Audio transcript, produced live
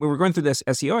when we're going through this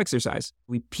SEO exercise,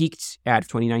 we peaked at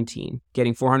 2019,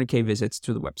 getting 400K visits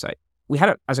to the website.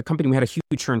 As a company, we had a huge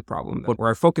churn problem, but where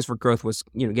our focus for growth was,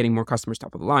 getting more customers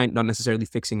top of the line, not necessarily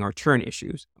fixing our churn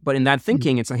issues. But in that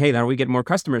thinking, it's like, hey, how do we get more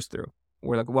customers through?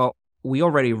 We're like, well, we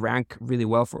already rank really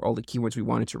well for all the keywords we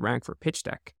wanted to rank for pitch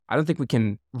deck. I don't think we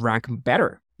can rank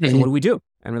better. So what do we do?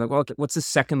 And we're like, well, okay, what's the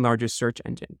second largest search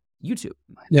engine? YouTube.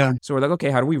 Yeah. So we're like, okay,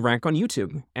 how do we rank on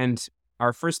YouTube? And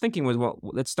our first thinking was, well,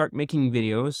 let's start making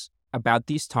videos about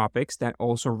these topics that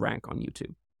also rank on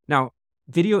YouTube. Now,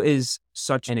 video is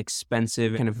such an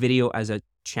expensive kind of video as a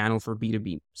channel for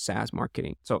B2B SaaS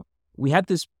marketing. So we had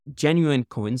this genuine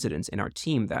coincidence in our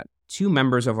team that 2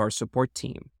 members of our support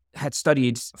team had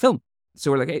studied film. So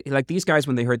we're like, hey, like these guys,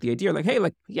 when they heard the idea, like, hey,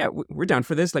 like, yeah, we're down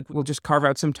for this. Like, we'll just carve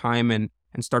out some time and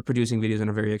start producing videos in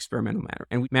a very experimental manner.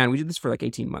 And we did this for like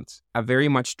 18 months, a very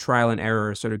much trial and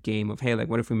error sort of game of, hey, like,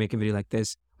 what if we make a video like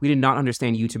this? We did not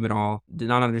understand YouTube at all, did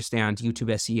not understand YouTube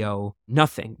SEO,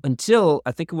 nothing, until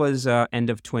I think it was end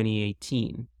of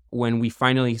 2018, when we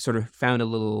finally sort of found a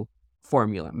little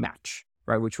formula match,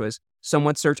 right? Which was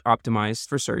somewhat search optimized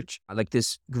for search, like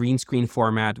this green screen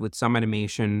format with some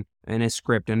animation and a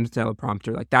script and a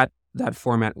teleprompter, like that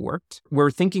format worked.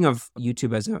 We're thinking of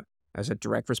YouTube as a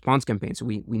direct response campaign. So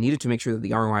we needed to make sure that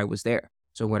the ROI was there.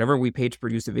 So whatever we paid to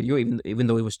produce the video, even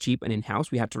though it was cheap and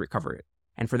in-house, we had to recover it.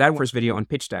 And for that first video on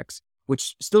pitch decks,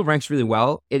 which still ranks really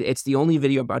well, it's the only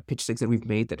video about pitch decks that we've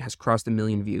made that has crossed 1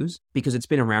 million views because it's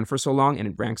been around for so long and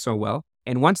it ranks so well.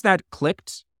 And once that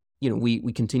clicked,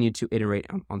 we continued to iterate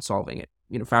on solving it.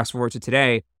 Fast forward to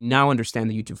today, now understand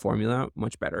the YouTube formula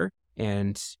much better.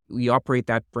 And we operate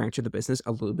that branch of the business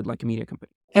a little bit like a media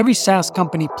company. Every SaaS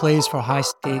company plays for high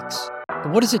stakes,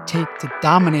 but what does it take to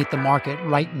dominate the market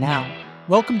right now?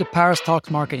 Welcome to Paris Talks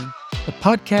Marketing, the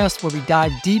podcast where we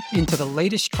dive deep into the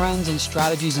latest trends and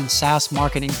strategies in SaaS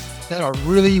marketing that are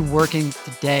really working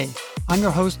today. I'm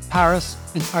your host, Paris,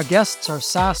 and our guests are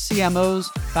SaaS CMOs,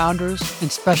 founders,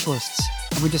 and specialists,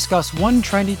 and we discuss one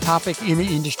trendy topic in the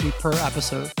industry per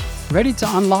episode. Ready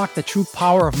to unlock the true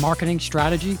power of marketing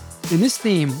strategy? In this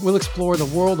theme, we'll explore the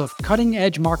world of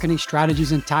cutting-edge marketing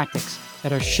strategies and tactics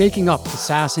that are shaking up the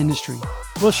SaaS industry.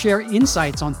 We'll share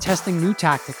insights on testing new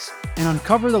tactics and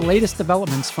uncover the latest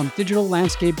developments from digital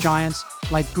landscape giants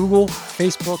like Google,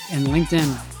 Facebook, and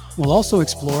LinkedIn. We'll also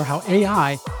explore how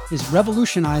AI is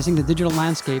revolutionizing the digital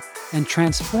landscape and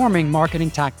transforming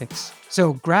marketing tactics.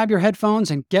 So grab your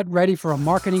headphones and get ready for a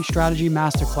marketing strategy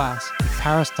masterclass with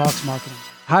Paris Talks Marketing.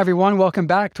 Hi, everyone. Welcome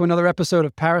back to another episode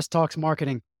of Paris Talks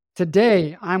Marketing.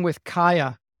 Today, I'm with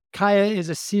Caya. Caya is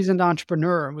a seasoned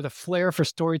entrepreneur with a flair for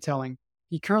storytelling.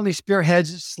 He currently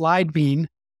spearheads Slidebean,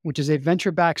 which is a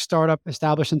venture-backed startup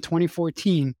established in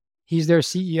 2014. He's their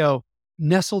CEO.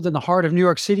 Nestled in the heart of New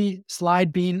York City,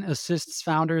 Slidebean assists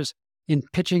founders in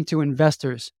pitching to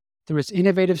investors through its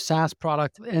innovative SaaS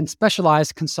product and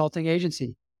specialized consulting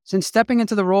agency. Since stepping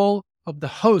into the role of the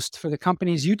host for the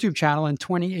company's YouTube channel in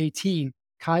 2018,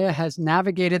 Caya has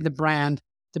navigated the brand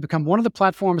to become one of the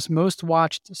platform's most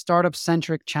watched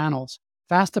startup-centric channels,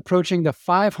 fast approaching the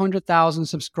 500,000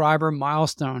 subscriber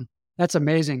milestone. That's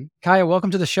amazing. Caya,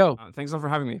 welcome to the show. Thanks a lot for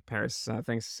having me, Paris.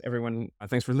 Thanks, everyone.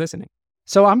 Thanks for listening.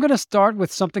 So I'm going to start with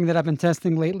something that I've been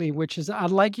testing lately, which is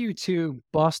I'd like you to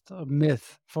bust a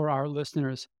myth for our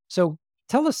listeners. So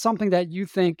tell us something that you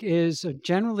think is a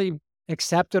generally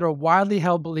accepted or widely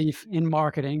held belief in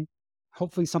marketing,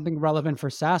 hopefully something relevant for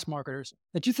SaaS marketers,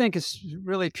 that you think is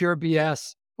really pure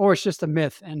BS or it's just a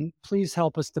myth. And please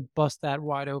help us to bust that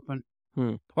wide open.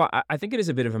 Well, I think it is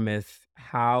a bit of a myth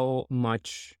how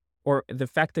much, or the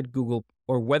fact that Google,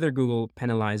 or whether Google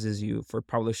penalizes you for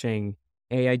publishing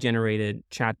AI-generated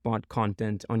chatbot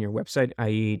content on your website,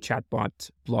 i.e. chatbot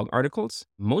blog articles.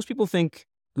 Most people think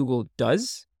Google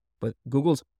does, but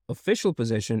Google's official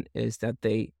position is that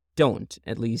they don't,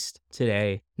 at least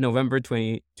today, November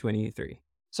 2023.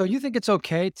 So you think it's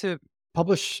okay to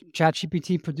publish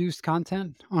ChatGPT-produced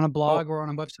content on a blog or on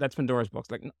a website? That's Pandora's box.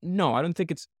 No, I don't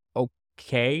think it's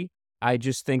okay. I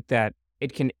just think that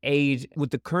it can aid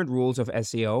with the current rules of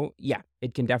SEO. Yeah,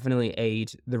 it can definitely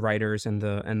aid the writers and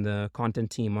the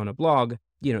content team on a blog,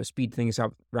 speed things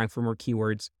up, rank for more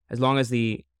keywords, as long as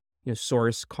the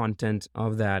source content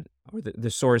of that, or the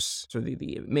source, so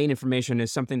the main information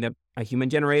is something that a human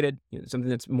generated, something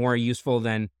that's more useful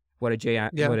than what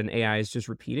an AI is just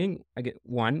repeating. I get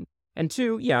one. And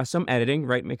two, some editing,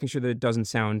 right? Making sure that it doesn't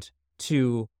sound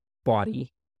too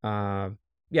bawdy.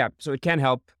 So it can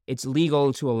help. It's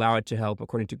legal to allow it to help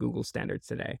according to Google standards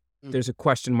today. There's a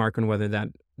question mark on whether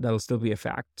that'll still be a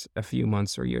fact a few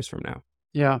months or years from now.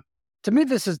 Yeah. To me,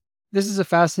 this is This is a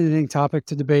fascinating topic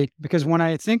to debate because when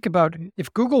I think about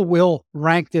if Google will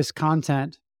rank this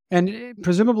content, and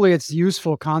presumably it's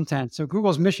useful content. So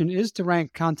Google's mission is to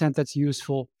rank content that's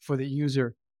useful for the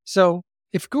user. So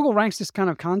if Google ranks this kind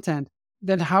of content,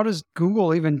 then how does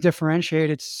Google even differentiate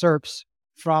its SERPs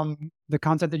from the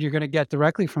content that you're going to get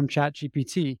directly from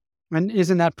ChatGPT? And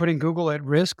isn't that putting Google at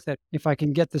risk that if I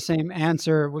can get the same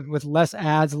answer with less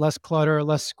ads, less clutter,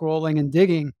 less scrolling and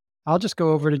digging, I'll just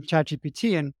go over to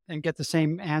ChatGPT and get the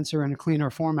same answer in a cleaner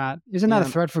format? Isn't that a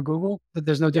Yeah, threat for Google that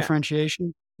there's no yeah,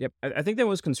 differentiation? yep. I think that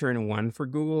was concern one for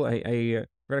Google. I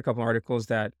read a couple articles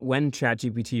that when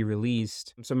ChatGPT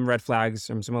released, some red flags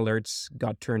and some alerts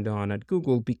got turned on at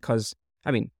Google because,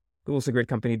 I mean, Google's a great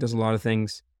company, does a lot of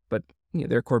things, but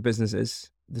their core business is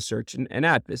the search and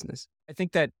ad business. I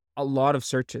think that a lot of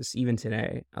searches, even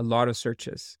today,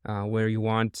 where you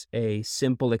want a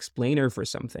simple explainer for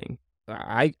something.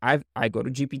 I go to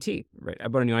GPT, right? I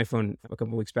bought a new iPhone a couple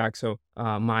of weeks back, so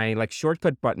my like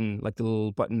shortcut button, like the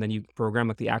little button that you program,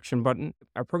 like the action button,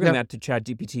 I programmed Yeah. that to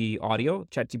ChatGPT audio,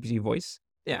 ChatGPT voice.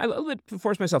 Yeah, I a little bit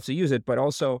forced myself to use it, but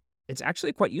also it's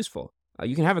actually quite useful.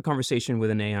 You can have a conversation with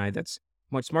an AI that's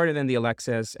much smarter than the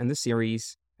Alexas and the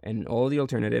Siris and all the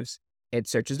alternatives. It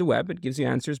searches the web. It gives you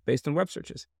answers based on web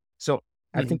searches. So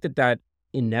I Mhm. think that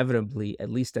inevitably, at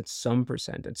least at some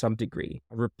percent, at some degree,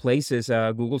 replaces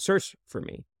Google search for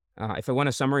me. If I want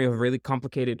a summary of a really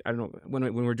complicated, I don't know,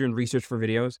 when we're doing research for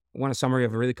videos, I want a summary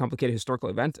of a really complicated historical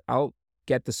event, I'll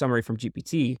get the summary from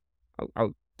GPT.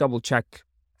 I'll double check,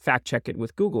 fact check it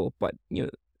with Google, but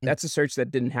that's a search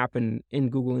that didn't happen in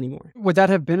Google anymore. Would that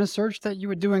have been a search that you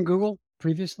would do in Google Yeah,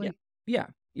 previously? yeah,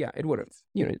 yeah, it would have.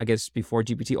 I guess before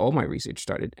GPT, all my research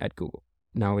started at Google.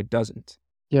 Now it doesn't.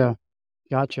 Yeah,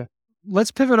 gotcha.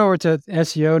 Let's pivot over to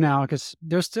SEO now because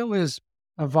there still is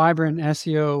a vibrant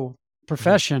SEO hmm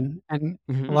profession and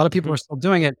a hmm lot of people hmm are still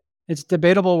doing it. It's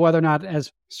debatable whether or not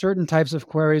as certain types of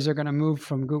queries are going to move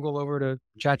from Google over to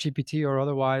ChatGPT or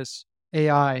otherwise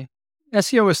AI.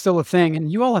 SEO is still a thing,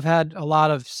 and you all have had a lot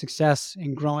of success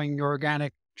in growing your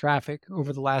organic traffic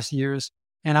over the last years.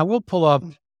 And I will pull up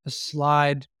a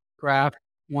slide graph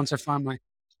once I find my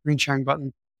screen sharing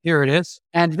button. Here it is.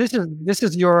 And this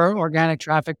is your organic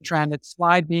traffic trend. It's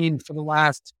Slidebean for the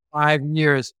last 5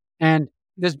 years. And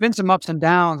there's been some ups and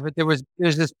downs, but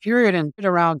there's this period in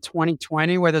around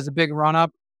 2020 where there's a big run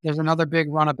up. There's another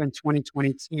big run up in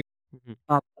 2022. hmm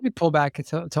Let me pull back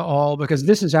to all because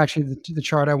this is actually the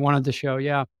chart I wanted to show.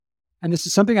 Yeah. And this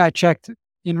is something I checked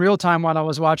in real time while I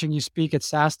was watching you speak at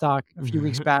SaaS Talk a few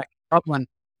weeks back in Dublin.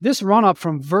 This run up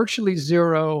from virtually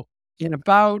zero in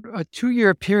about a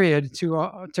 2-year period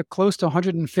to close to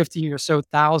 150 or so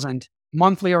thousand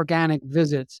monthly organic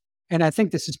visits. And I think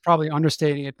this is probably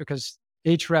understating it because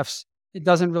Ahrefs, it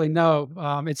doesn't really know.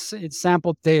 It's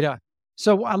sampled data.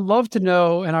 So I'd love to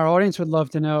know, and our audience would love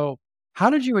to know,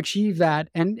 how did you achieve that?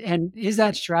 And is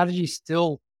that strategy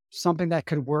still something that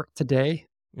could work today?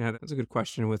 Yeah, that's a good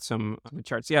question with some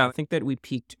charts. Yeah, I think that we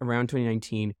peaked around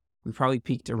 2019. We probably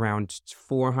peaked around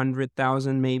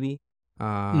 400,000 maybe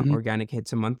Mhm. organic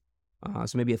hits a month.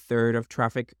 So maybe a third of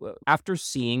traffic. Well, after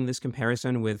seeing this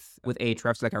comparison with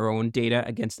Ahrefs, like our own data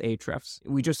against Ahrefs,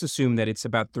 we just assume that it's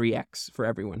about 3x for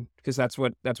everyone because that's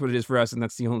what it is for us, and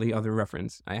that's the only other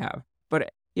reference I have.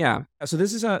 But yeah, so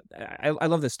this is I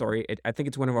love this story. I think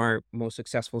it's one of our most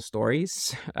successful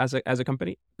stories as a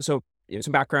company. So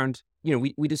some background,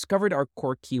 we discovered our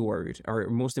core keyword, our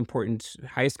most important,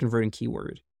 highest converting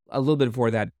keyword, a little bit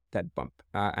before that bump,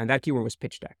 and that keyword was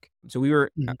pitch deck. So we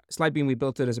were Mhm. Slidebean. We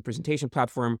built it as a presentation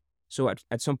platform. So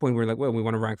at some point we were like, well, we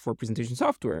want to rank for presentation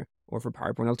software or for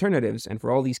PowerPoint alternatives and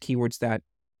for all these keywords that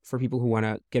for people who want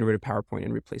to get rid of PowerPoint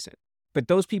and replace it. But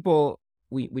those people,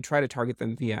 we try to target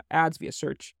them via ads, via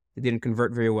search. They didn't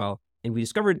convert very well, and we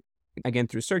discovered again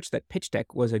through search that pitch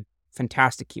deck was a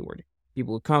fantastic keyword.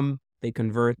 People would come, they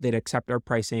convert, they'd accept our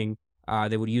pricing,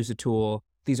 they would use the tool.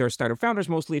 These are startup founders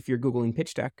mostly. If you're Googling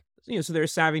pitch deck, so they're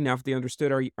savvy enough. They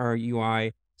understood our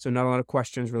UI, so not a lot of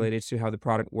questions related to how the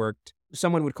product worked.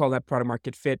 Someone would call that product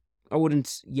market fit. I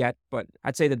wouldn't yet, but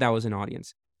I'd say that was an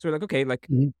audience. So we're like, okay,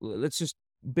 Mhm. let's just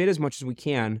bid as much as we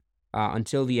can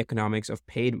until the economics of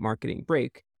paid marketing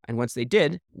break. And once they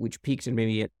did, which peaked in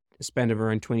maybe a spend of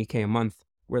around 20K a month,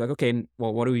 we're like, okay,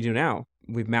 well, what do we do now?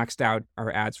 We've maxed out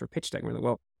our ads for pitch deck. We're like,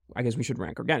 well, I guess we should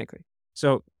rank organically.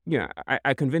 So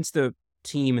I convinced the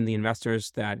team and the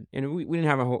investors that, and we didn't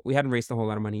have we hadn't raised a whole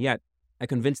lot of money yet. I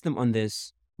convinced them on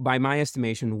this, by my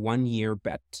estimation, 1-year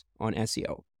bet on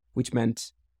SEO, which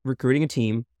meant recruiting a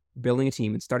team, building a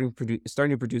team, and starting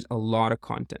to produce a lot of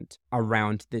content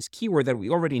around this keyword that we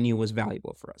already knew was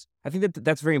valuable for us. I think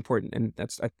that's very important, and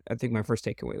that's I think my first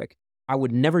takeaway. Like I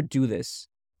would never do this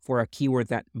for a keyword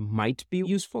that might be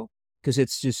useful because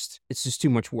it's just too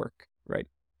much work, right?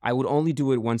 I would only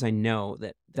do it once I know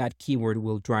that that keyword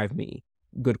will drive me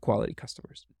good quality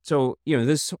customers. So,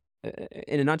 this,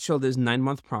 in a nutshell, this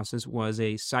 9-month process was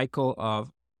a cycle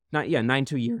of 9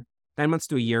 months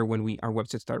to a year when our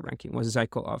website started ranking, was a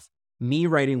cycle of me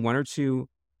writing 1 or 2,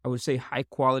 I would say, high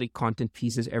quality content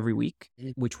pieces every week,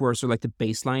 which were sort of like the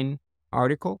baseline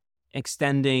article,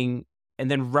 extending and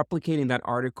then replicating that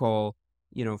article,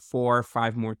 4 or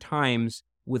 5 more times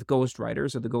with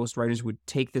ghostwriters. So the ghostwriters would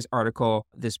take this article,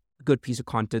 this good piece of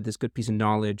content, this good piece of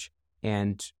knowledge,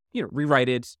 and, rewrite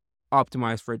it,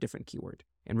 optimize for a different keyword,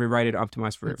 and rewrite it,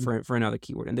 optimize for another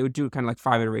keyword. And they would do kind of like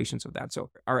 5 iterations of that.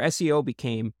 So our SEO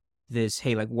became this,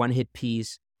 hey, like one hit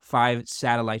piece, 5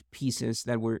 satellite pieces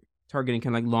that were targeting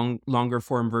kind of like longer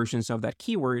form versions of that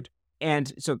keyword.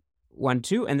 And so 1,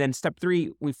 2, and then step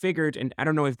 3, we figured, and I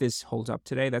don't know if this holds up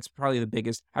today. That's probably the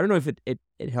biggest. I don't know if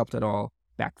it helped at all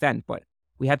back then, but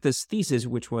we had this thesis,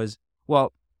 which was,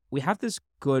 well, we have this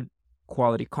good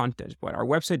quality content, but our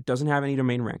website doesn't have any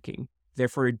domain ranking.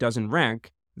 Therefore, it doesn't rank.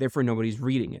 Therefore, nobody's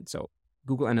reading it. So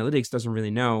Google Analytics doesn't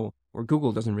really know, or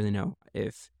Google doesn't really know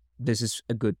if this is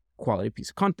a good quality piece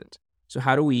of content. So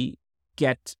how do we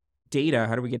get data?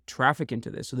 How do we get traffic into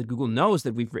this so that Google knows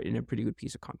that we've written a pretty good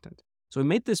piece of content? So we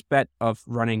made this bet of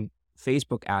running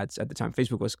Facebook ads at the time.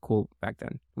 Facebook was cool back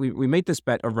then. We made this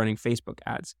bet of running Facebook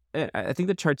ads. I think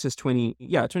the chart says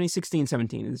 2016,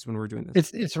 17 is when we're doing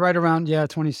this. It's right around,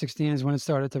 2016 is when it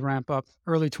started to ramp up,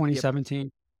 early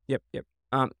 2017. Yep.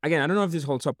 Again, I don't know if this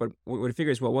holds up, but what I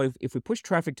figure is, well, what if we push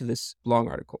traffic to this blog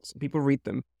articles, and people read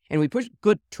them, and we push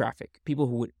good traffic, people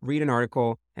who would read an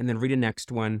article and then read the next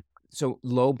one, so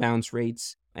low bounce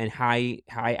rates and high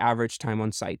average time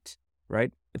on site,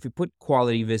 right? If we put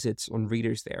quality visits on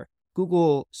readers there,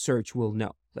 Google search will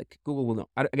know. Like Google will know.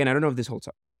 Again, I don't know if this holds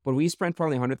up, but we spent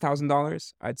probably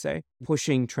 $100,000, I'd say,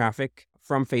 pushing traffic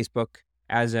from Facebook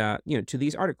as to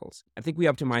these articles. I think we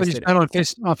optimized it. On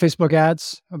Facebook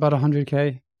ads about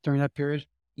 $100K during that period.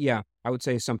 Yeah, I would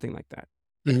say something like that.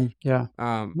 Mm-hmm. Yeah.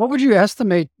 What would you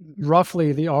estimate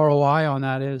roughly the ROI on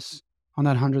that is on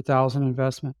that $100,000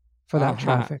 investment for that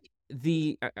traffic?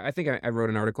 I think I wrote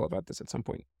an article about this at some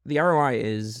point. The ROI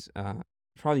is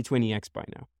probably 20x by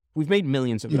now. We've made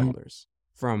millions of dollars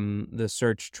from the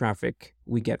search traffic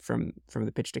we get from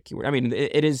the pitch deck keyword. I mean,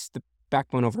 it is the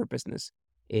backbone of our business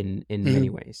in many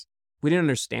ways. We didn't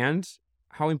understand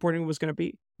how important it was going to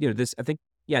be. The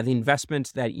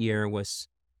investment that year was,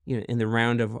 in the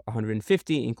round of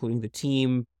 150, including the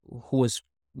team,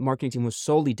 marketing team was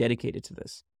solely dedicated to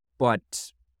this.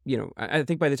 But, I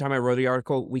think by the time I wrote the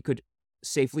article, we could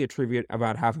safely attribute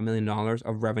about $500,000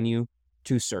 of revenue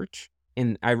to search.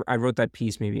 And I wrote that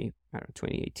piece maybe,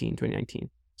 2018, 2019.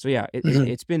 So yeah,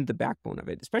 it's been the backbone of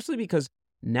it, especially because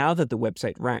now that the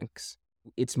website ranks,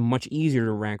 it's much easier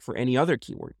to rank for any other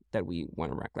keyword that we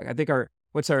want to rank. Like I think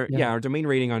our domain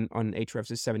rating on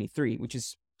Ahrefs is 73, which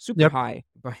is super high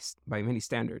by many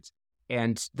standards.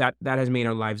 And that has made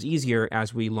our lives easier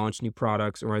as we launch new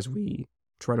products or as we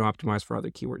try to optimize for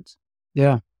other keywords.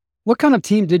 Yeah. What kind of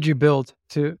team did you build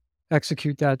to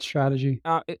execute that strategy?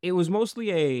 It was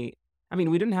mostly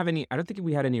we didn't have any, I don't think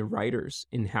we had any writers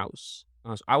in-house.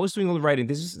 So I was doing all the writing.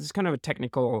 This is kind of a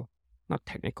technical, not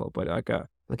technical, but like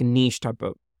a niche type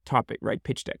of topic, right?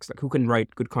 Pitch decks, like who can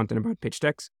write good content about pitch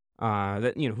decks?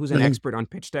 Who's an expert on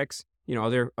pitch decks?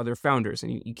 Other founders,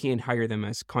 and you can't hire them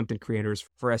as content creators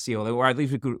for SEO, or at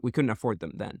least we couldn't afford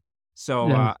them then.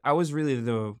 So I was really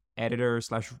the editor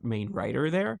 / main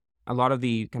writer there. A lot of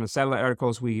the kind of satellite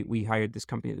articles, we hired this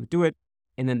company to do it.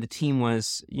 And then the team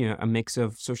was, a mix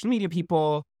of social media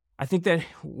people. I think that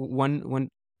one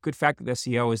good fact of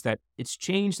SEO is that it's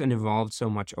changed and evolved so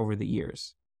much over the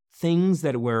years. Things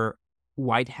that were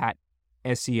white hat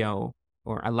SEO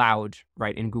or allowed,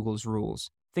 right, in Google's rules,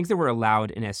 things that were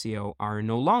allowed in SEO are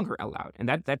no longer allowed. And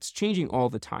that's changing all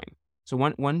the time. So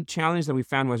one challenge that we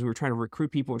found was we were trying to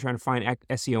recruit people, trying to find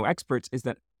SEO experts, is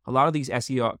that a lot of these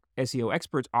SEO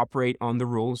experts operate on the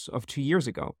rules of 2 years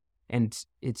ago. And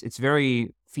it's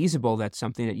very feasible that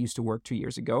something that used to work 2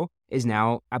 years ago is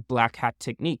now a black hat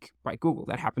technique by Google.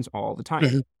 That happens all the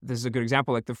time. This is a good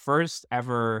example. Like the first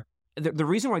ever, the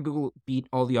reason why Google beat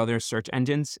all the other search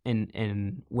engines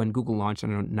in when Google launched, I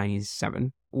don't know,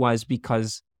 97, was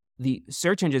because the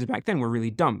search engines back then were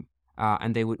really dumb.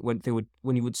 And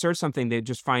when you would search something, they'd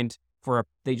just find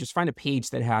a page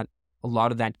that had a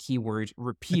lot of that keyword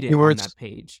repeated on that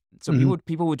page. So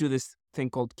people would do this thing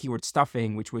called keyword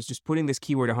stuffing, which was just putting this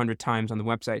keyword 100 times on the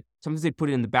website. Sometimes they'd put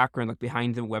it in the background, like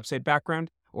behind the website background,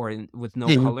 or with no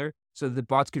color, so the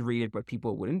bots could read it, but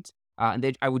people wouldn't.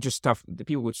 And I would just stuff, the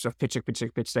people would stuff pitch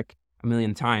deck a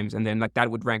million times. And then like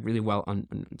that would rank really well on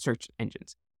search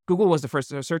engines. Google was the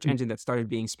first search engine that started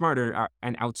being smarter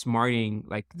and outsmarting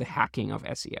like the hacking of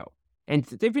SEO. And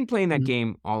they've been playing that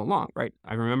game all along, right?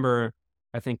 I remember,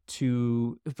 I think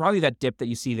probably that dip that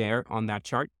you see there on that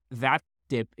chart, that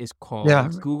dip is called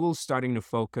Google starting to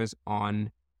focus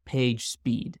on page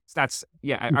speed. So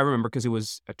I remember because it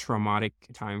was a traumatic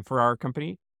time for our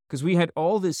company because we had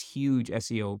all this huge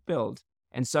SEO build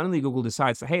and suddenly Google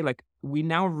decides that, hey, like we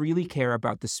now really care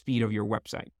about the speed of your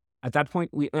website. At that point,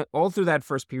 we all through that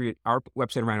first period, our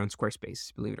website ran on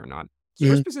Squarespace, believe it or not.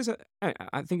 Squarespace is,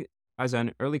 I think, as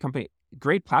an early company,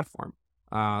 great platform.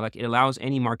 Like it allows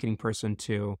any marketing person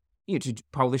to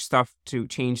publish stuff, to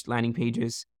change landing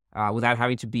pages without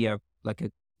having to be a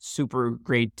super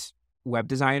great web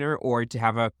designer or to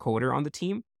have a coder on the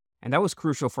team. And that was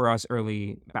crucial for us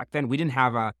early back then. We didn't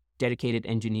have a dedicated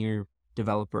engineer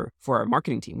developer for our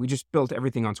marketing team. We just built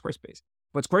everything on Squarespace.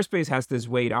 But Squarespace has this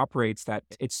way it operates that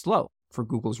it's slow for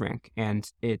Google's rank,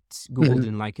 and Google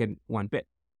didn't like it one bit.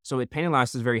 So it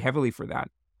penalized us very heavily for that.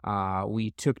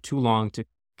 We took too long to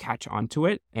catch onto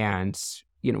it, and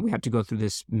we had to go through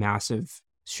this massive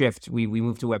shift. We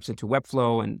moved to website to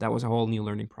Webflow, and that was a whole new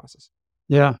learning process.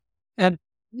 Yeah. And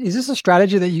is this a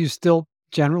strategy that you still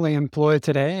generally employ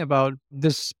today about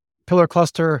this pillar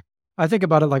cluster? I think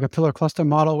about it like a pillar cluster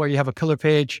model where you have a pillar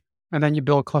page and then you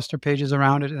build cluster pages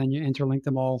around it and then you interlink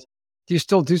them all. Do you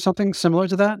still do something similar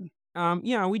to that?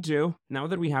 Yeah, we do. Now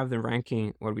that we have the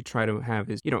ranking, what we try to have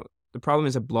is, the problem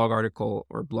is a blog article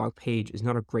or a blog page is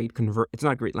not a great it's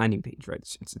not a great landing page, right?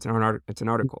 It's an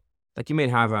article. Like you may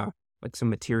have some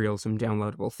material, some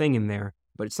downloadable thing in there,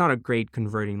 but it's not a great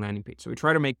converting landing page. So we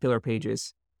try to make pillar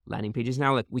pages landing pages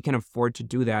now. Like we can afford to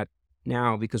do that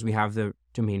now because we have the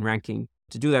domain ranking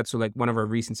to do that. So like one of our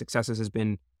recent successes has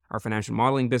been our financial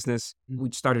modeling business.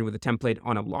 We started with a template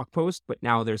on a blog post, but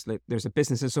now there's a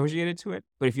business associated to it.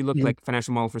 But if you look like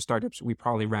financial model for startups, we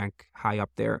probably rank high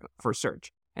up there for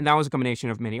search. And that was a combination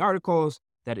of many articles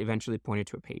that eventually pointed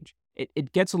to a page.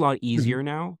 It gets a lot easier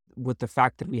now with the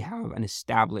fact that we have an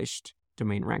established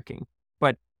domain ranking.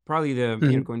 But probably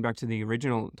going back to the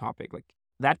original topic, like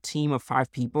that team of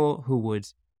 5 people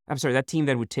that team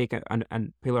that would take a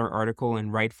pillar article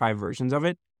and write 5 versions of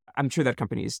it, I'm sure that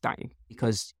company is dying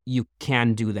because you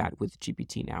can do that with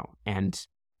GPT now, and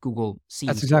Google sees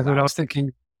that's exactly what I was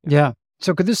thinking. Yeah.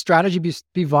 So could this strategy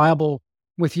be viable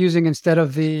with using, instead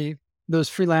of those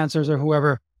freelancers or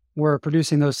whoever were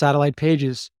producing those satellite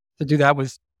pages, to do that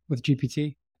with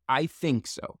GPT? I think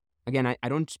so. Again, I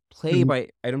don't play by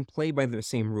the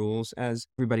same rules as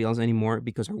everybody else anymore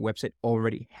because our website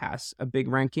already has a big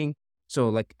ranking. So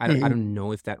like I don't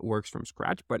know if that works from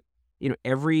scratch, but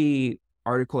every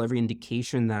article, every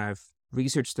indication that I've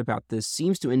researched about this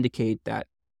seems to indicate that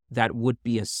would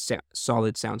be a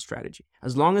solid sound strategy.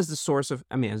 As long as the source of,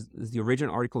 as the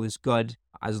original article is good,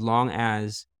 as long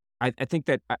as, I think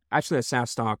that actually at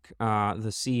SaaS Talk,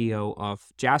 the CEO of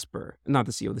Jasper, not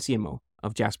the CEO, the CMO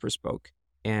of Jasper spoke.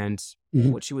 And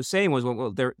what she was saying was,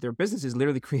 well, their business is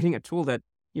literally creating a tool that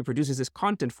produces this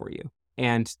content for you.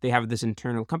 And they have this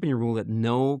internal company rule that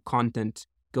no content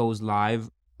goes live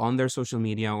on their social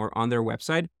media or on their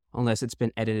website unless it's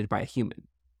been edited by a human.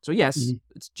 So yes,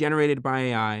 it's generated by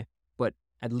AI, but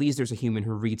at least there's a human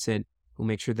who reads it, who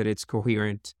makes sure that it's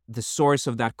coherent. The source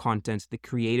of that content, the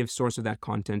creative source of that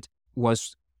content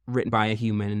was written by a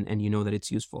human, and that it's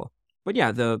useful. But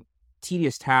yeah, the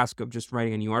tedious task of just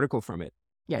writing a new article from it,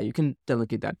 you can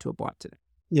delegate that to a bot today.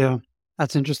 Yeah,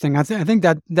 that's interesting. I think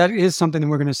that is something that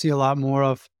we're going to see a lot more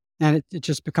of, and it's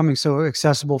just becoming so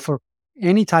accessible for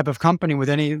any type of company with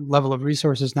any level of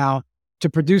resources now to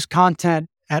produce content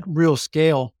at real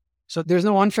scale. So there's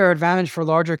no unfair advantage for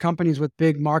larger companies with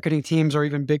big marketing teams or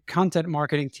even big content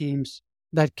marketing teams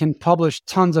that can publish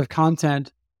tons of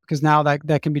content, because now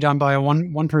that can be done by a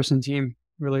one person team,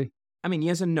 really.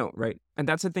 Yes and no, right? And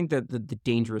that's, I think, that the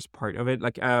dangerous part of it.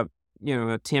 Like,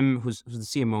 Tim, who's the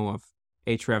CMO of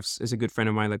Ahrefs, is a good friend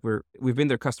of mine. Like we've been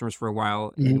their customers for a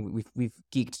while, and we've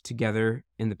geeked together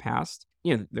in the past.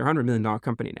 They're $100 million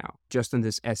company now, just in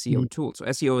this SEO tool. So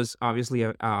SEO is obviously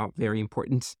a very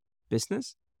important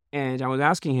business. And I was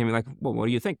asking him, like, well, what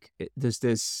do you think? Does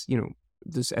this SEO,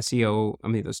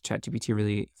 does ChatGPT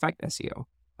really affect SEO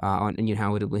and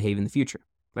how it'll behave in the future?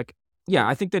 Like, yeah,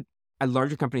 I think that a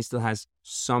larger company still has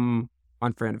some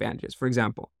unfair advantages. For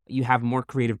example, you have more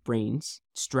creative brains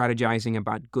strategizing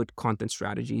about good content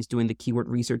strategies, doing the keyword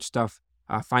research stuff,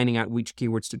 finding out which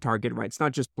keywords to target, right? It's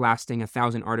not just blasting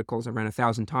 1,000 articles around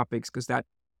 1,000 topics, because I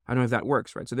don't know if that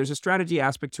works, right? So there's a strategy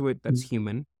aspect to it that's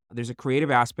human. There's a creative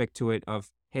aspect to it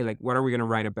of hey, like, what are we going to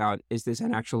write about? Is this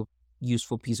an actual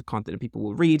useful piece of content that people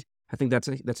will read? I think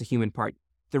that's a human part.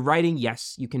 The writing,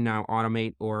 yes, you can now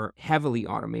automate or heavily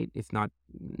automate, if not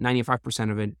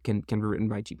 95% of it can be written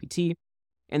by GPT.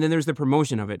 And then there's the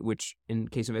promotion of it, which in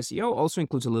case of SEO also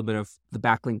includes a little bit of the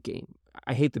backlink game.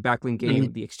 I hate the backlink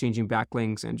game, the exchanging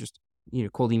backlinks and just,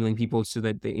 cold emailing people so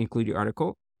that they include your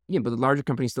article. Yeah, but the larger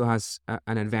company still has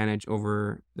an advantage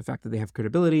over the fact that they have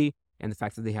credibility and the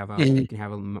fact that they have they can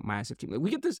have a massive team. Like, we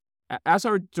get this as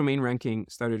our domain ranking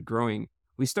started growing.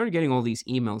 We started getting all these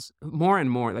emails more and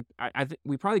more. Like I think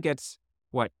we probably get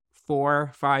 4-5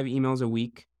 emails a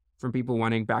week from people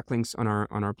wanting backlinks on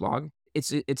our blog.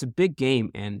 It's a big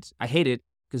game, and I hate it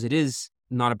because it is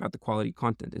not about the quality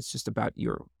content. It's just about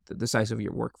the size of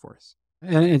your workforce.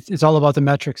 And it's all about the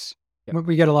metrics. Yep.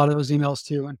 We get a lot of those emails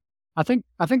too. And I think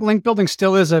link building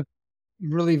still is a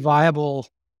really viable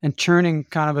and churning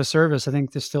kind of a service. I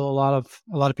think there's still a lot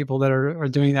of people that are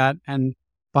doing that and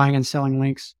buying and selling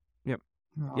links. Yep.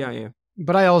 Yeah.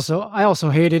 But I also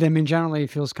hate it. I mean, generally it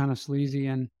feels kind of sleazy,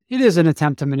 and it is an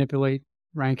attempt to manipulate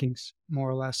rankings, more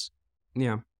or less.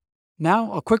 Yeah.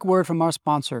 Now, a quick word from our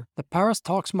sponsor. The Paris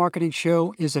Talks Marketing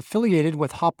Show is affiliated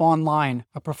with Hop Online,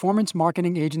 a performance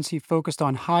marketing agency focused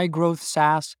on high-growth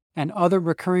SaaS and other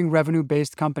recurring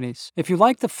revenue-based companies. If you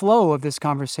like the flow of this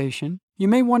conversation, you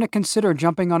may want to consider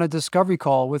jumping on a discovery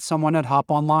call with someone at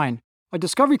Hop Online. A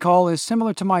discovery call is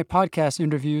similar to my podcast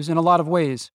interviews in a lot of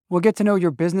ways. We'll get to know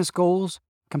your business goals,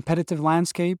 competitive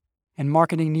landscape, and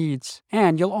marketing needs.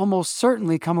 And you'll almost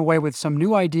certainly come away with some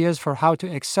new ideas for how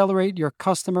to accelerate your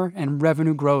customer and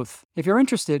revenue growth. If you're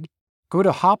interested, go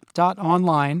to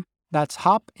hop.online, that's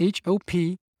hop,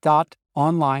 H-O-P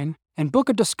 .online, and book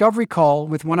a discovery call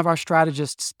with one of our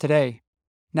strategists today.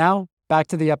 Now, back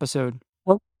to the episode.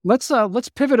 Well, let's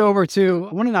pivot over to,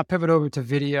 I want to now pivot over to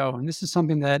video. And this is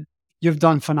something that you've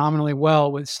done phenomenally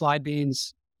well with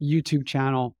Slidebean's YouTube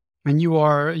channel. And you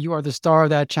are the star of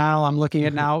that channel. I'm looking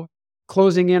at now,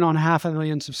 closing in on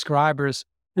 500,000 subscribers.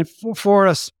 And for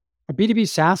us, a B2B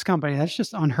SaaS company, that's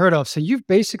just unheard of. So you've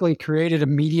basically created a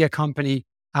media company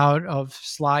out of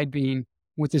Slidebean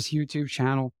with this YouTube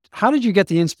channel. How did you get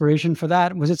the inspiration for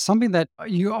that? Was it something that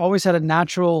you always had a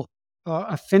natural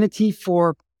affinity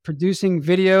for producing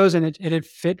videos and it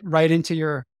fit right into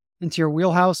your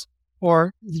wheelhouse?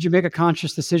 Or did you make a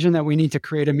conscious decision that we need to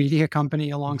create a media company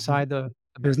alongside the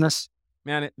business?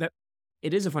 Man,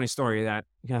 it is a funny story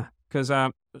because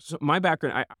so my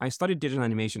background, I studied digital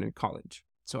animation in college.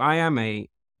 So I am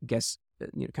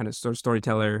kind of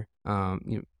storyteller,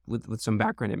 with some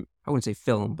background in, I wouldn't say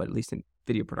film, but at least in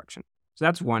video production. So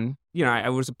that's one. I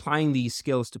was applying these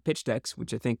skills to pitch decks,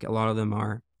 which I think a lot of them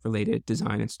are related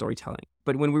design and storytelling.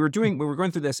 But when we were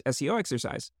going through this SEO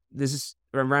exercise, this is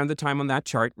around the time on that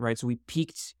chart, right? So we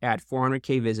peaked at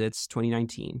 400K visits,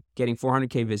 2019, getting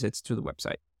 400K visits to the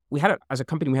website. As a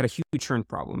company, we had a huge churn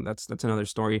problem. That's another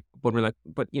story. But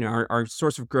our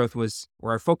source of growth was,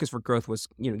 or our focus for growth was,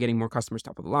 getting more customers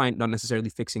top of the line, not necessarily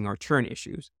fixing our churn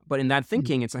issues. But in that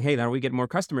thinking, it's like, hey, how do we get more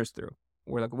customers through?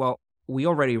 We're like, well, we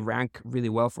already rank really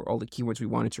well for all the keywords we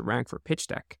wanted to rank for pitch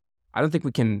deck. I don't think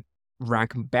we can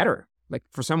rank better. Like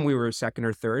for some, we were second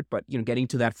or third, but getting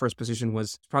to that first position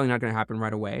was probably not going to happen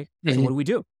right away. So what do we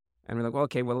do? And we're like, well,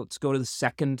 okay, let's go to the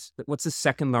second. What's the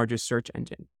second largest search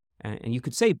engine? And you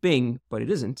could say Bing, but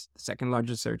it isn't. The second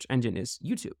largest search engine is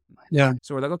YouTube. Yeah.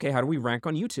 So we're like, okay, how do we rank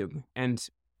on YouTube? And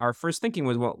our first thinking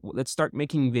was, well, let's start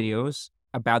making videos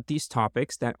about these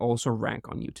topics that also rank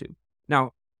on YouTube.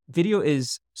 Now, video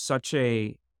is such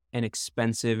an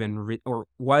expensive or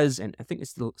was, and I think it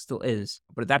still is,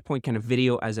 but at that point, kind of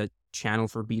video as a channel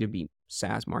for B2B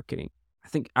SaaS marketing.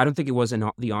 I don't think it was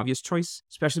the obvious choice,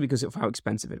 especially because of how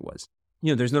expensive it was.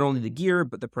 There's not only the gear,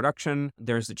 but the production.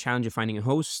 There's the challenge of finding a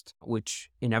host, which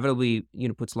inevitably,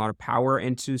 puts a lot of power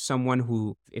into someone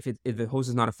who, if the host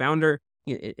is not a founder,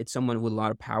 it's someone with a lot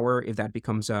of power if that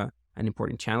becomes an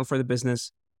important channel for the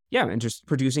business. Yeah, and just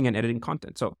producing and editing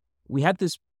content. So we had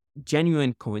this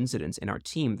genuine coincidence in our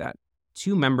team that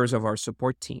 2 members of our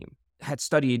support team had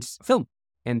studied film.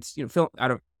 And, film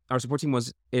out of our support team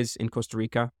is in Costa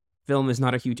Rica. Film is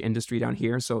not a huge industry down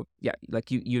here. So yeah, like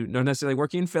you're not necessarily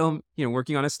working in film,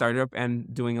 working on a startup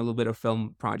and doing a little bit of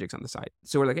film projects on the side.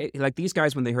 So we're like, hey, like these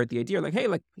guys, when they heard the idea, are like, hey,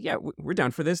 like, yeah, we're down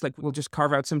for this. Like we'll just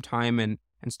carve out some time and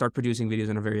start producing videos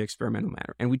in a very experimental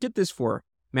manner. And we did this for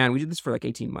like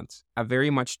 18 months, a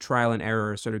very much trial and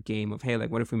error sort of game of, hey,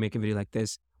 like, what if we make a video like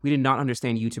this? We did not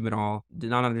understand YouTube at all, did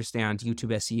not understand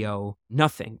YouTube SEO,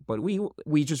 nothing. But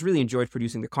we just really enjoyed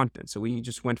producing the content. So we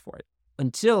just went for it.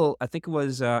 Until I think it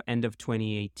was end of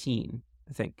 2018,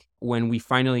 when we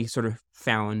finally sort of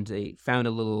found a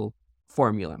little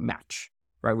formula match.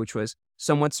 right? Which was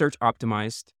somewhat search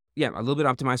optimized. Yeah, a little bit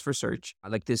optimized for search,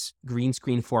 like this green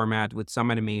screen format with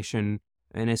some animation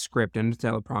and a script and a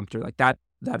teleprompter. Like that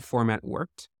format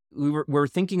worked. We were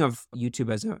thinking of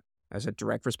YouTube as a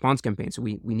direct response campaign. So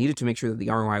we needed to make sure that the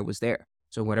ROI was there.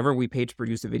 So whatever we paid to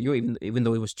produce the video, even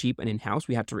though it was cheap and in-house,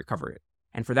 we had to recover it.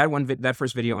 And for that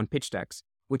first video on pitch decks,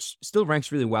 which still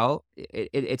ranks really well,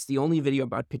 it's the only video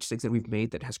about pitch decks that we've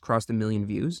made that has crossed 1 million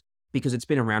views because it's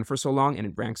been around for so long and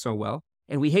it ranks so well.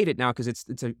 And we hate it now because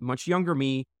it's a much younger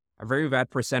me, a very bad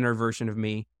presenter version of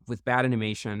me with bad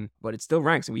animation, but it still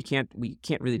ranks and we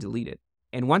can't really delete it.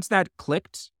 And once that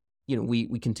clicked,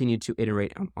 we continued to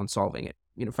iterate on solving it.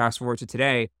 Fast forward to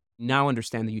today, now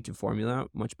understand the YouTube formula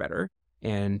much better.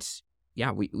 And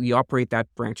yeah, we operate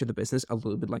that branch of the business a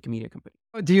little bit like a media company.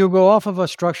 Do you go off of a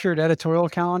structured editorial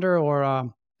calendar,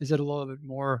 or is it a little bit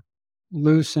more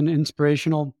loose and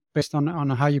inspirational based on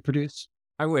how you produce?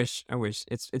 I wish.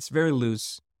 It's very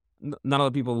loose. Not a lot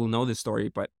of people will know this story,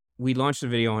 but we launched a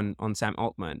video on Sam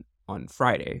Altman on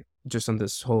Friday, just on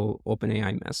this whole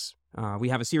OpenAI mess. We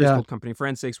have a series called Company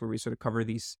Forensics where we sort of cover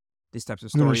these types of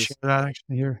stories. I'm going to share that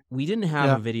actually here. We didn't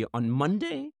have a video on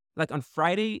Monday. Like on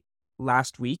Friday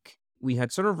last week, we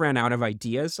had sort of ran out of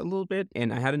ideas a little bit,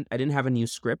 and I didn't have a new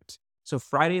script. So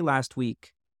Friday last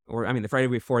week, the Friday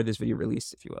before this video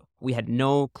released, if you will, we had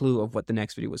no clue of what the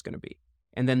next video was going to be.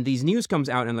 And then these news comes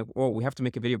out and we have to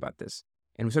make a video about this.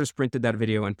 And we sort of sprinted that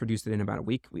video and produced it in about a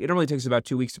week. It normally takes about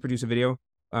 2 weeks to produce a video.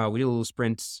 We did a little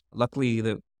sprint. Luckily,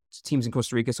 the team's in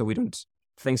Costa Rica, so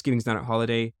Thanksgiving's not a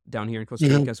holiday down here in Costa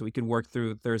Rica, so we could work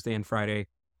through Thursday and Friday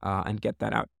and get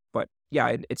that out. But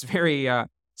yeah, it's very,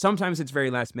 sometimes it's very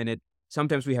last minute.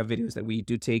 Sometimes we have videos that we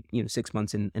do take, 6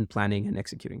 months in planning and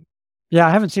executing. Yeah,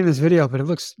 I haven't seen this video, but it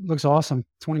looks awesome.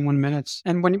 21 minutes.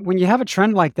 And when you have a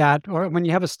trend like that, or when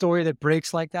you have a story that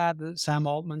breaks like that, the Sam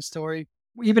Altman story,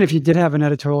 even if you did have an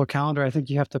editorial calendar, I think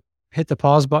you have to hit the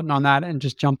pause button on that and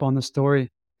just jump on the story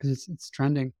because it's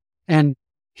trending. And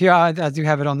here I do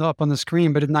have it up on the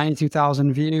screen, but it's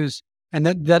 92,000 views. And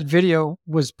that video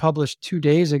was published 2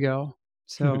 days ago.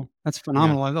 So that's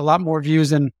phenomenal. Yeah. A lot more views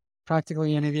than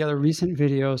practically any of the other recent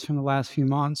videos from the last few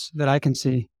months that I can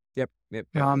see. Yep.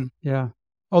 Yeah.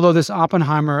 Although this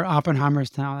Oppenheimer's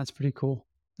Town, that's pretty cool.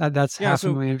 That's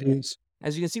 500,000 views.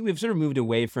 As you can see, we've sort of moved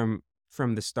away from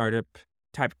the startup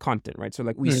type content, right? So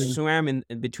like we swam in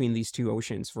between these two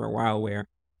oceans for a while where,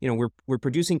 we're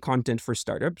producing content for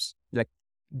startups, like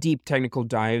deep technical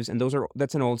dives. And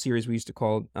that's an old series we used to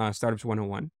call Startups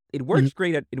 101. It worked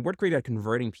great at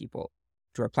converting people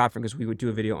to our platform because we would do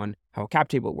a video on how a cap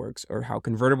table works or how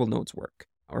convertible notes work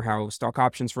or how stock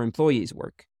options for employees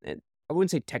work. And I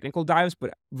wouldn't say technical dives,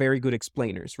 but very good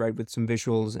explainers, right? With some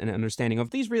visuals and understanding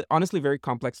of these honestly very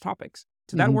complex topics.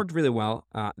 So that worked really well.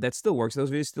 That still works.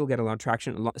 Those videos still get a lot of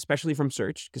traction, especially from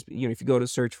search. Because, if you go to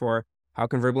search for how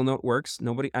convertible note works,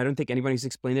 I don't think anybody's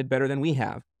explained it better than we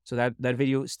have. So that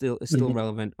video is still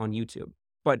relevant on YouTube.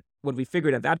 But what we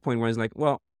figured at that point was like,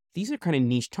 well, these are kind of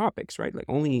niche topics, right? Like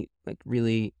only like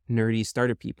really nerdy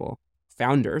startup people,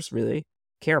 founders really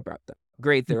care about them.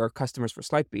 Great, there are customers for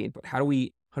Slidebean, but how do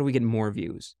we get more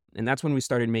views? And that's when we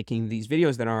started making these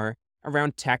videos that are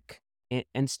around tech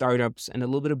and startups and a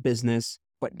little bit of business,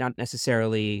 but not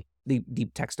necessarily the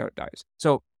deep tech startup dives.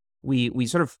 So we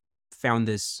sort of found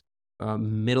this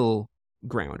middle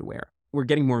ground where we're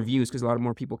getting more views because a lot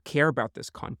more people care about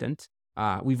this content.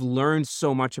 We've learned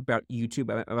so much about YouTube,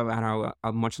 about how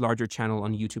a much larger channel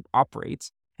on YouTube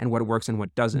operates and what works and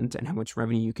what doesn't, and how much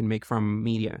revenue you can make from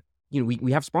media.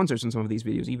 We have sponsors in some of these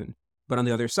videos even. But on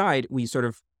the other side, we sort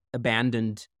of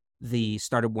abandoned the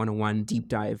Startup 101 deep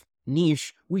dive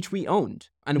niche, which we owned.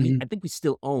 And I think we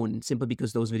still own simply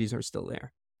because those videos are still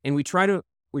there. And we try to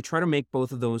make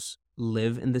both of those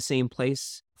live in the same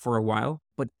place for a while,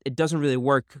 but it doesn't really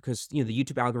work because, the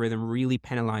YouTube algorithm really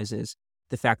penalizes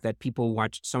the fact that people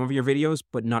watch some of your videos,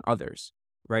 but not others,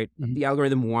 right? The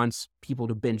algorithm wants people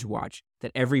to binge watch,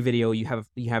 that every video you have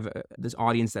this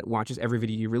audience that watches every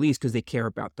video you release because they care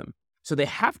about them. So they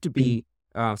have to be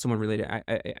someone related.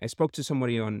 I spoke to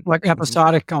somebody on... Like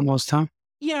episodic almost, huh?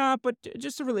 Yeah, but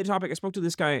just a related topic. I spoke to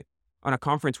this guy on a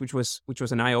conference, which was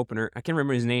an eye-opener. I can't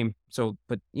remember his name. So,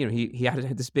 but he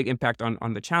had this big impact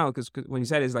on the channel because what he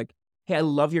said is like, hey, I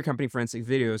love your company forensic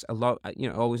videos. I love,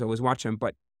 always watch them.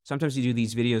 But sometimes you do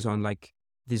these videos on like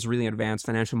this really advanced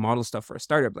financial model stuff for a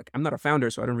startup. Like I'm not a founder,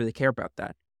 so I don't really care about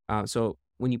that. So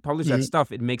when you publish that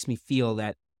stuff, it makes me feel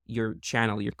that your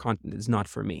channel, your content is not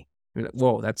for me. You're like,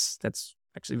 whoa, that's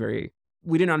actually very,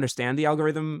 we didn't understand the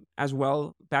algorithm as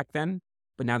well back then.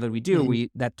 But now that we do,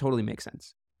 that totally makes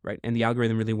sense, right? And the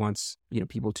algorithm really wants,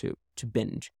 people to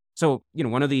binge. So,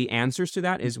 one of the answers to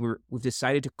that is we've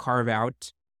decided to carve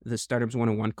out the Startups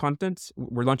 101 content.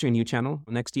 We're launching a new channel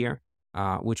next year,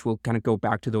 which will kind of go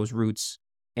back to those roots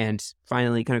and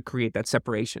finally kind of create that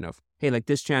separation of, hey, like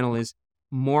this channel is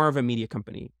more of a media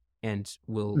company and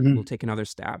we'll take another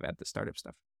stab at the startup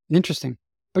stuff. Interesting.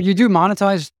 But you do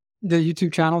monetize the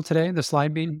YouTube channel today, the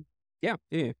Slidebean? Yeah.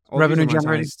 All Revenue videos are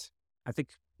generating? monetized. I think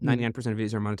 99% of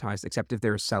videos are monetized, except if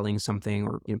they're selling something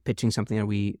or pitching something that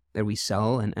we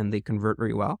sell and they convert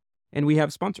very well. And we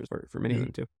have sponsors for many of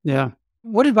them too. Yeah.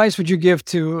 What advice would you give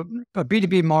to a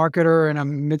B2B marketer and a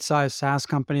mid-sized SaaS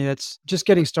company that's just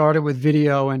getting started with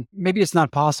video, and maybe it's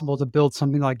not possible to build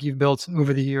something like you've built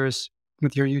over the years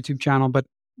with your YouTube channel, but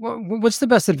what's the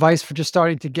best advice for just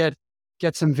starting to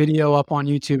get some video up on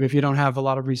YouTube if you don't have a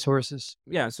lot of resources?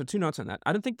 Yeah. So 2 notes on that.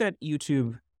 I don't think that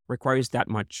YouTube requires that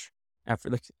much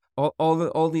effort. Like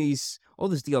all this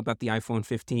deal about the iPhone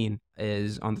 15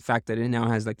 is on the fact that it now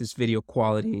has like this video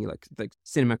quality, like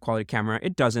cinema quality camera.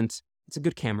 It doesn't. It's a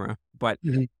good camera, but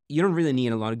you don't really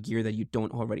need a lot of gear that you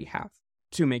don't already have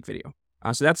to make video.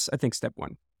 So that's, I think, step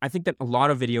one. I think that a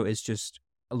lot of video is just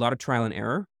a lot of trial and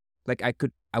error. Like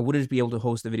I wouldn't be able to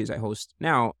host the videos I host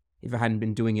now if I hadn't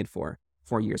been doing it for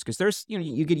 4 years. Because there's,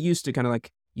 you get used to kind of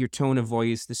like your tone of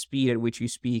voice, the speed at which you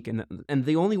speak. And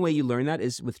the only way you learn that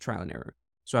is with trial and error.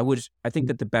 So I think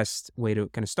that the best way to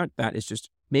kind of start that is just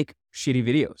make shitty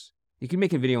videos. You can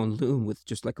make a video on Loom with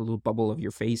just like a little bubble of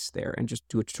your face there and just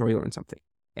do a tutorial on something.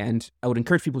 And I would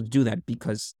encourage people to do that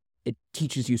because it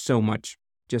teaches you so much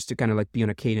just to kind of like be on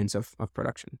a cadence of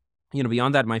production.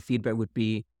 Beyond that, my feedback would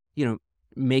be,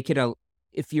 make it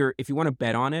if you want to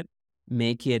bet on it,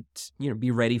 make it, be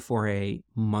ready for a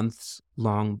months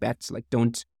long bet. Like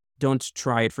don't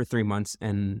try it for 3 months.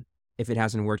 And if it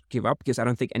hasn't worked, give up, because I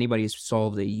don't think anybody has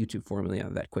solved a YouTube formula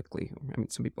that quickly. I mean,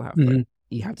 some people have, but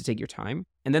you have to take your time.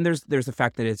 And then there's the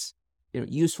fact that it's,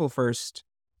 useful first,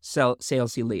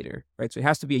 salesy later, right? So it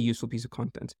has to be a useful piece of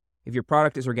content. If your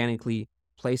product is organically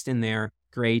placed in there,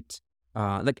 great.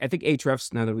 Like I think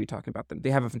Ahrefs, now that we're talking about them,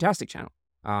 they have a fantastic channel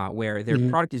where their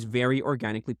product is very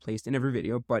organically placed in every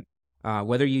video, but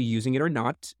whether you're using it or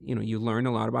not, you learn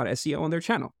a lot about SEO on their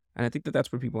channel. And I think that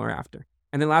that's what people are after.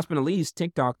 And then last but not least,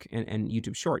 TikTok and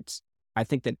YouTube Shorts. I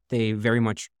think that they very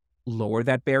much lower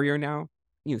that barrier now.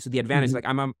 So the advantage, like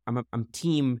I'm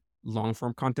team long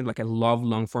form content. Like I love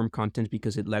long form content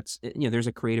because it lets, there's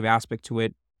a creative aspect to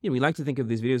it. We like to think of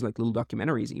these videos like little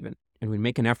documentaries even, and we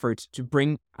make an effort to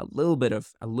bring a little bit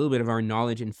of our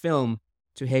knowledge in film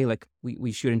to, hey, like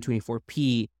we shoot in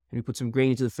 24p and we put some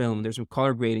grain into the film. There's some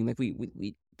color grading. Like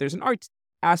we there's an art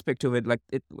aspect to it. Like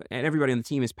and everybody on the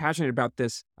team is passionate about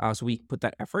this. So we put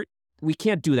that effort. We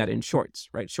can't do that in shorts,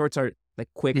 right? Shorts are like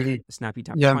quick, snappy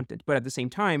type of content. But at the same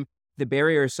time, the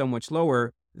barrier is so much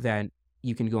lower that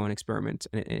you can go and experiment,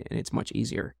 and it's much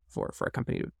easier for a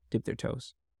company to dip their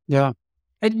toes. Yeah.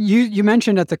 And you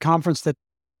mentioned at the conference that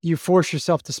you force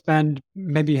yourself to spend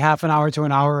maybe half an hour to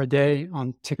an hour a day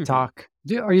on TikTok.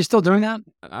 Are you still doing that?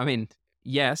 I mean,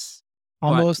 yes.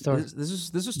 Almost. This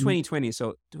was 2020.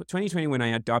 So 2020, when I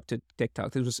adopted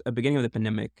TikTok, this was the beginning of the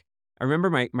pandemic. I remember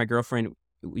my girlfriend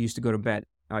used to go to bed.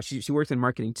 She worked in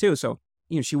marketing too. So,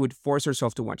 she would force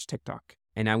herself to watch TikTok,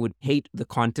 and I would hate the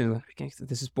content. Like, okay,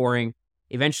 this is boring.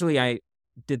 Eventually I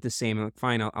did the same. I'm like,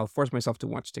 fine, I'll force myself to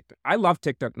watch TikTok. I love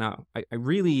TikTok now. I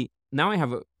really, now I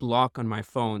have a block on my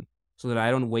phone so that I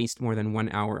don't waste more than 1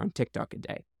 hour on TikTok a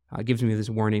day. It gives me this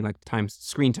warning, like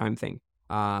screen time thing.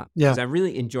 Because I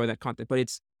really enjoy that content.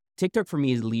 But TikTok for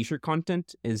me is leisure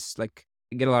content. Is like,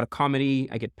 I get a lot of comedy,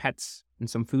 I get pets and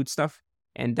some food stuff.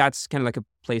 And that's kind of like a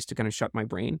place to kind of shut my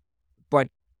brain. But,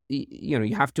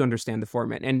 you have to understand the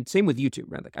format. And same with YouTube,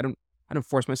 right? Like I don't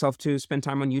force myself to spend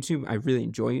time on YouTube. I really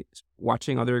enjoy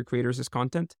watching other creators'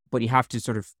 content, but you have to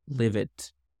sort of live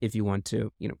it if you want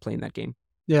to, play in that game.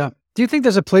 Yeah. Do you think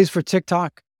there's a place for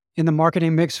TikTok in the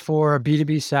marketing mix for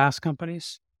B2B SaaS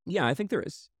companies? Yeah, I think there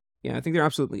is. Yeah, I think there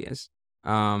absolutely is.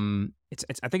 I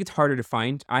think it's harder to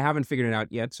find. I haven't figured it out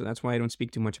yet, so that's why I don't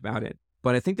speak too much about it.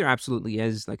 But I think there absolutely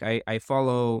is. Like I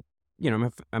follow, I'm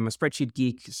a spreadsheet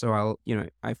geek, so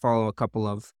I follow a couple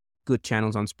of good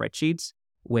channels on spreadsheets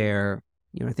where,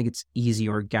 I think it's easy,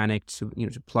 organic to,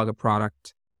 to plug a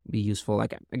product, be useful.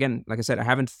 Like, again, like I said, I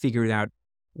haven't figured out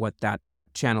what that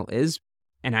channel is,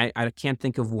 and I can't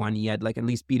think of one yet, like at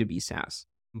least B2B SaaS.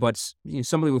 But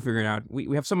somebody will figure it out.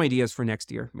 We have some ideas for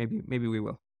next year. Maybe we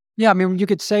will. Yeah, I mean, you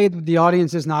could say the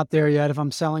audience is not there yet. If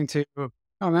I'm selling to a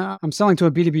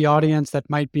B2B audience that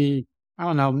might be, I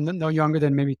don't know, no younger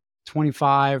than maybe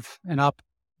 25 and up,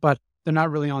 but they're not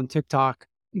really on TikTok.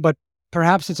 But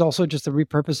perhaps it's also just a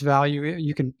repurpose value.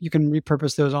 You can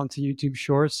repurpose those onto YouTube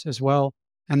Shorts as well.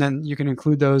 And then you can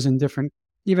include those in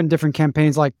even different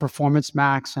campaigns like Performance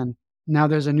Max. And now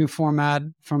there's a new format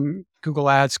from Google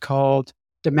Ads called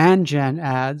Demand Gen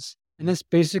Ads. And this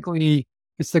basically,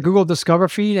 it's the Google Discover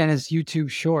feed and it's YouTube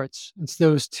Shorts. It's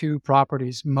those two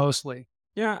properties mostly.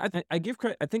 Yeah, I give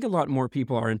credit. I think a lot more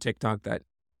people are in TikTok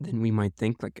than we might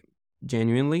think. Like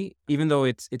genuinely, even though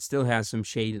it still has some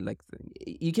shade. Like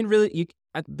you can really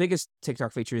the biggest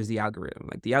TikTok feature is the algorithm.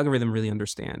 Like the algorithm really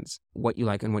understands what you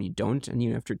like and what you don't, and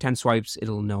after 10 swipes,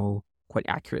 it'll know quite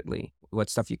accurately what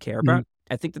stuff you care about.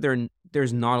 I think that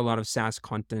there's not a lot of SaaS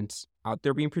content out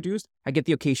there being produced. I get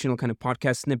the occasional kind of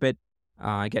podcast snippet.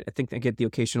 I get the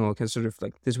occasional kind of sort of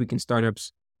like This Week in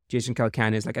Startups. Jason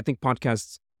Calcan is like, I think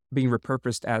podcasts being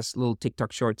repurposed as little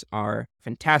TikTok shorts are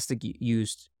fantastic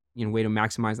used, way to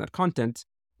maximize that content.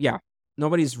 Yeah,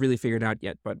 nobody's really figured out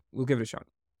yet, but we'll give it a shot.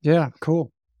 Yeah,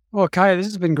 cool. Well, Caya, this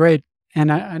has been great.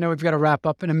 And I know we've got to wrap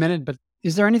up in a minute, but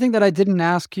is there anything that I didn't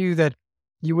ask you that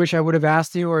you wish I would have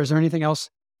asked you, or is there anything else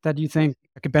that you think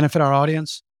could benefit our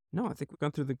audience? No, I think we've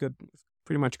gone through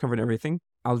pretty much covered everything.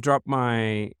 I'll drop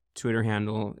my Twitter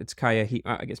handle. It's Caya,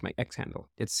 I guess my X handle.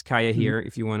 It's Caya here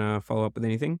if you want to follow up with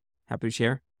anything. Happy to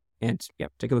share. And yeah,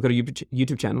 take a look at our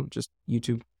YouTube channel, just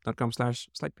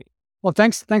youtube.com/Slidebean. Well,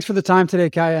 thanks for the time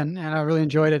today, Caya, and I really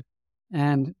enjoyed it.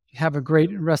 And have a great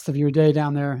rest of your day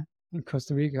down there in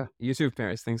Costa Rica. You too,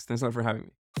 Paris. Thanks a lot for having me.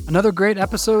 Another great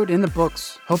episode in the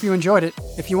books. Hope you enjoyed it.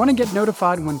 If you want to get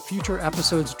notified when future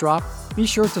episodes drop, be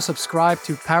sure to subscribe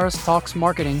to Paris Talks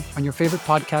Marketing on your favorite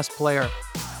podcast player.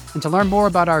 And to learn more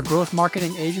about our growth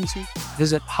marketing agency,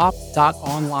 visit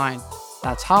hop.online.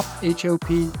 That's hop,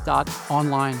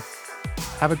 HOP.online.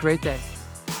 Have a great day.